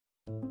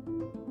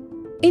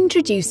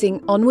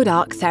Introducing Onward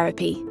Arc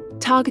Therapy,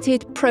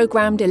 targeted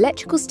programmed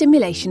electrical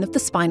stimulation of the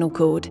spinal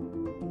cord.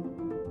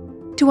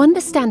 To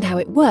understand how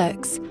it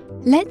works,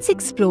 let's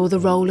explore the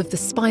role of the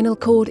spinal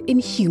cord in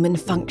human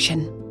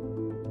function.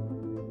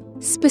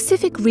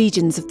 Specific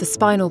regions of the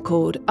spinal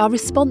cord are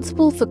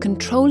responsible for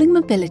controlling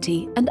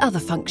mobility and other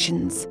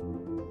functions.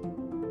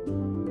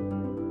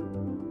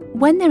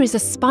 When there is a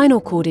spinal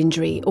cord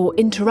injury or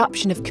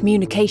interruption of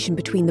communication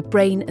between the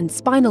brain and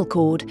spinal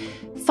cord,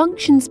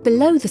 functions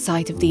below the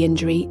site of the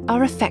injury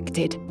are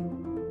affected.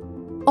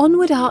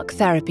 Onward Arc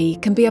Therapy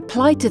can be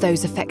applied to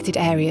those affected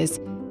areas,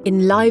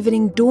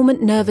 enlivening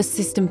dormant nervous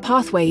system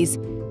pathways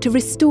to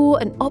restore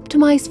and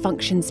optimize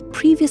functions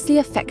previously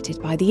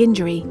affected by the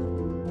injury.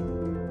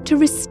 To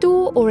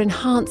restore or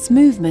enhance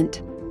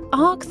movement,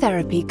 arc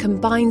therapy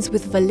combines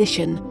with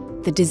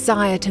volition, the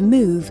desire to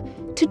move,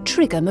 to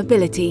trigger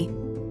mobility.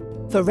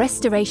 For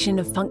restoration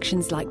of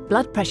functions like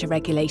blood pressure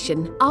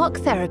regulation, arc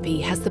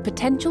therapy has the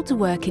potential to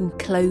work in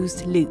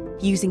closed loop,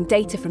 using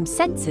data from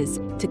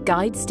sensors to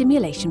guide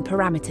stimulation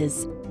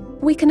parameters.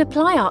 We can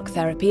apply arc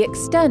therapy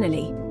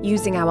externally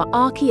using our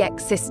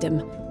ARC-EX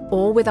system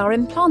or with our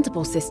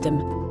implantable system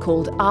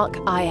called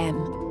ARC-IM.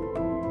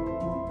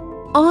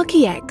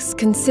 ARC-EX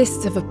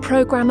consists of a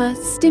programmer,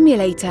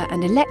 stimulator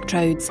and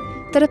electrodes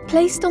that are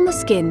placed on the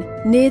skin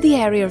near the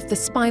area of the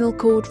spinal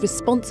cord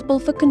responsible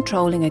for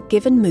controlling a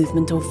given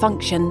movement or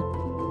function.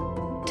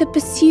 To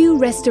pursue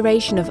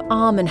restoration of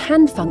arm and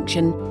hand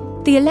function,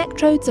 the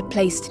electrodes are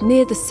placed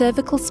near the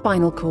cervical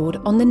spinal cord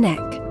on the neck.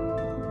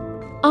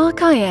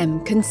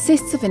 ARC-IM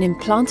consists of an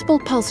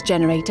implantable pulse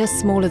generator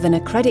smaller than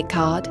a credit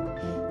card,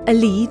 a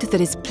lead that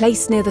is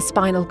placed near the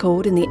spinal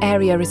cord in the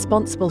area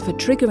responsible for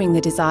triggering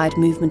the desired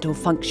movement or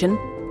function,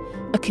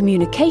 a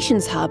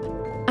communications hub,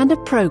 and a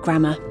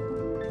programmer.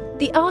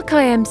 The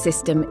ARC-IM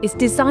system is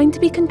designed to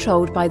be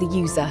controlled by the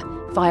user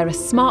via a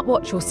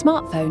smartwatch or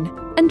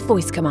smartphone and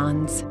voice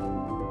commands.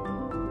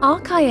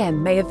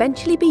 ARC-IM may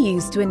eventually be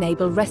used to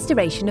enable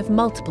restoration of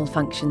multiple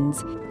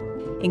functions,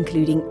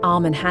 including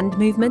arm and hand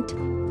movement,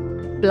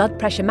 blood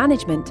pressure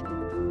management,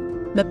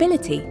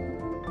 mobility,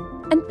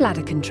 and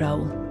bladder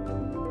control.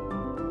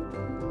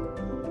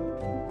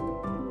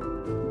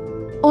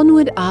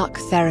 Onward Arc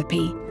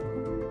Therapy,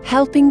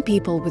 helping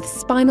people with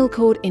spinal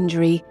cord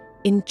injury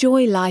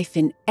enjoy life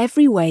in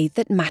every way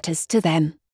that matters to them.